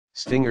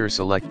Stinger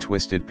Select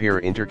Twisted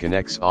Pair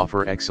Interconnects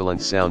offer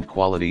excellent sound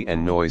quality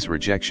and noise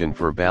rejection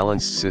for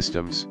balanced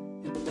systems.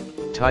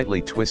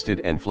 Tightly twisted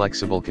and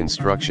flexible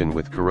construction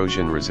with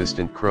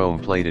corrosion-resistant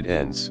chrome-plated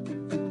ends.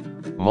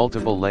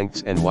 Multiple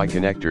lengths and Y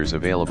connectors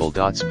available.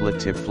 Split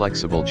tip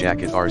flexible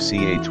jacket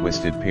RCA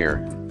twisted pair,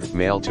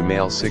 male to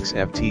male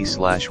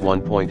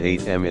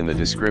 6FT/1.8 m in the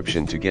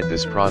description to get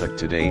this product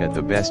today at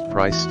the best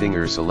price.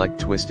 Stinger Select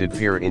Twisted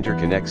Pair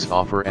Interconnects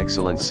offer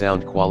excellent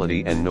sound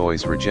quality and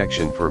noise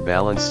rejection for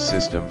balanced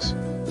systems.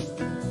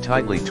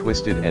 Tightly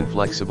twisted and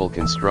flexible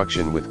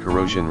construction with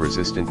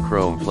corrosion-resistant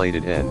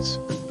chrome-plated ends.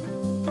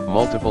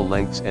 Multiple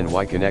lengths and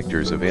Y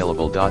connectors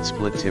available.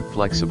 Split tip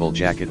flexible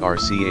jacket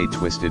RCA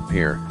twisted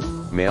pair,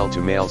 male to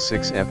male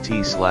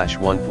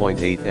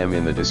 6FT/1.8 m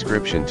in the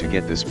description to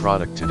get this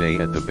product today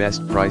at the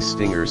best price.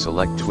 Stinger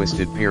Select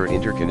Twisted Pair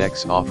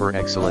Interconnects offer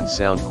excellent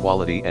sound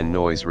quality and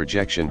noise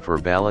rejection for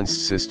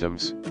balanced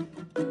systems.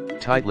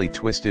 Tightly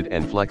twisted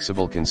and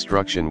flexible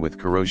construction with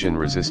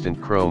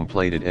corrosion-resistant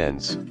chrome-plated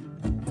ends.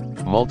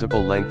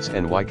 Multiple lengths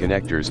and Y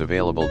connectors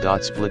available.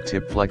 Split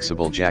tip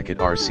flexible jacket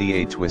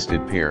RCA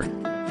twisted pair,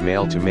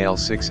 male to male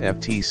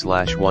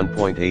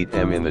 6FT/1.8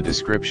 m in the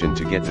description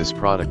to get this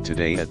product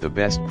today at the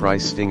best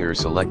price. Stinger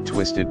Select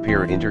Twisted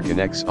Pair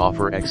Interconnects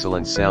offer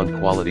excellent sound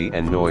quality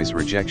and noise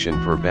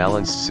rejection for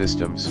balanced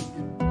systems.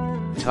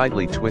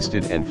 Tightly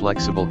twisted and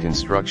flexible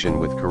construction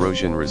with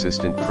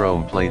corrosion-resistant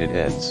chrome-plated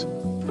ends.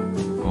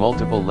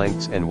 Multiple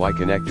lengths and Y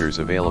connectors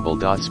available.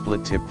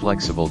 Split tip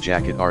flexible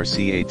jacket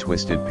RCA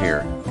twisted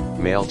pair,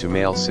 male to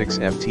male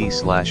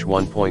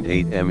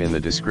 6FT/1.8 m in the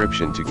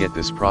description to get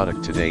this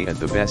product today at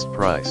the best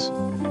price.